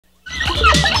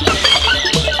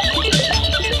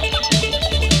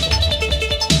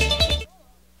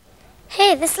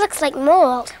looks like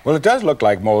mold. Well, it does look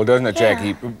like mold, doesn't it, Yeah.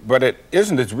 Jackie? But it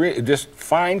isn't. It's just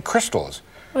fine crystals.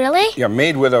 Really? Yeah,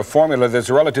 made with a formula that's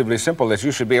relatively simple that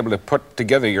you should be able to put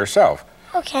together yourself.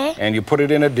 Okay. And you put it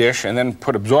in a dish and then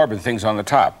put absorbent things on the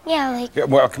top. Yeah, like... Yeah,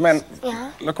 well, come in.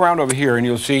 Yeah. Look around over here and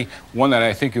you'll see one that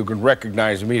I think you can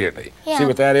recognize immediately. Yeah, see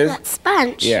what that is? that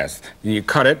sponge. Yes. You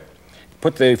cut it,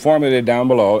 put the formula down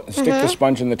below, stick the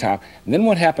sponge in the top, and then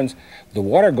what happens, the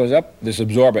water goes up this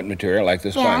absorbent material, like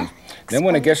the sponge. Then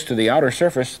when it gets to the outer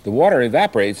surface, the water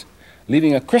evaporates,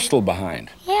 leaving a crystal behind.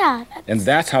 Yeah. And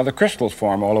that's how the crystals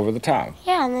form all over the top.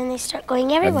 Yeah, and then they start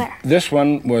going everywhere. This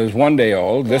one was 1 day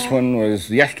old, this one was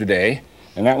yesterday,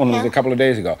 and that one was a couple of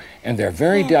days ago. And they're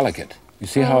very delicate. You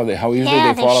see how easily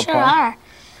they fall sure apart? Are.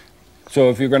 So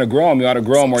if you're going to grow them, you ought to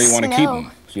grow them It's where you like want to keep snow.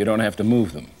 them, so you don't have to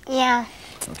move them. Yeah.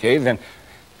 Okay, then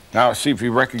now see if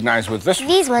you recognize what this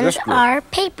These ones this group. are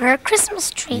paper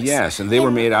Christmas trees. Yes, and they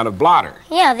were made out of blotter.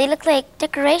 Yeah, they look like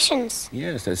decorations.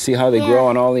 Yes, see how they grow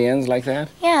on all the ends like that?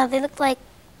 Yeah, they look like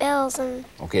bells and...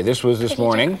 Okay, this was this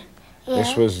morning.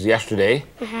 This was yesterday.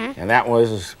 And that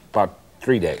was about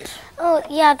 3 days. Oh,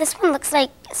 yeah, this one looks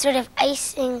like sort of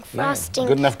icing, frosting.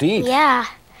 Good enough to eat. Yeah,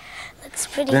 looks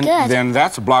pretty good. Then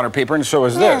that's blotter paper, and so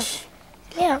is this.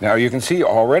 Yeah. Now you can see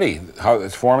already how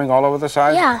it's forming all over the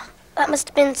sides. Yeah, that must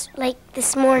have been like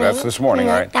this morning. That's this morning,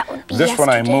 And right? That would be this one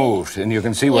I yesterday. moved, and you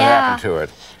can see what happened to it.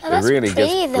 Oh, It that's really pretty,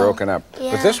 gets though. broken up.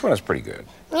 Yeah. But this one is pretty good.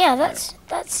 Yeah, that's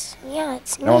it's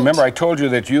neat. Now remember, I told you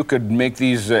that you could make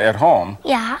these at home.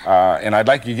 Yeah. And I'd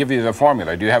like to give you the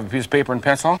formula. Do you have a piece of paper and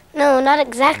pencil? No, not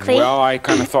exactly. Well, I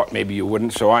kind of thought maybe you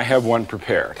wouldn't, so I have one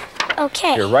prepared.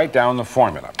 Okay. Here, write down the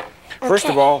formula. First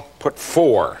of Okay. all, put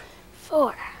 4.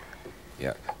 4.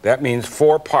 Yeah, that means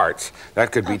 4 parts.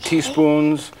 That could be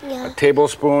teaspoons,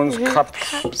 tablespoons,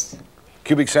 cups,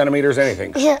 cubic centimeters,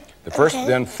 anything. Yeah. The first,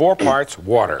 then 4 parts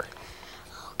water.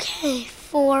 Okay,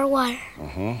 4 water.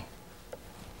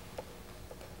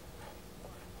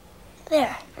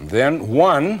 There. And then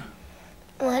 1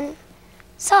 1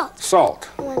 salt. salt.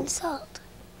 1 salt.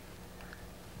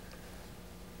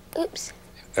 Oops.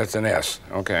 That's an S,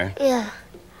 okay. Yeah.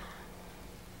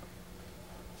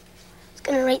 I was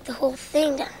gonna write the whole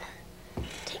thing down.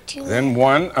 Take 2. Then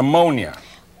 1 ammonia.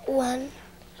 1.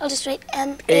 I'll just write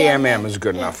M. AMM is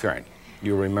good enough, right?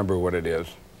 You remember what it is.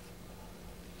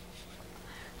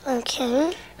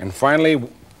 Okay. And finally,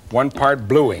 1 part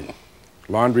bluing.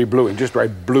 Laundry bluing. Just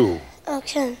write blue.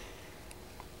 Okay.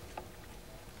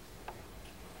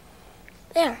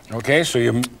 There. Okay, so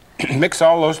you mix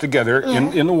all those together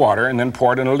in the water and then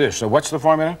pour it in a dish. So what's the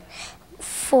formula?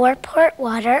 4 part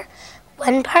water,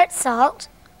 1 part salt,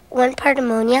 1 part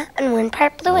ammonia, and 1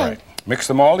 part bluing. Right. Mix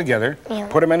them all together,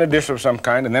 put them in a dish of some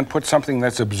kind, and then put something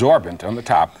that's absorbent on the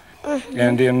top.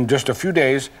 And in just a few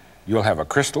days, you'll have a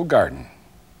crystal garden.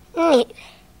 Neat.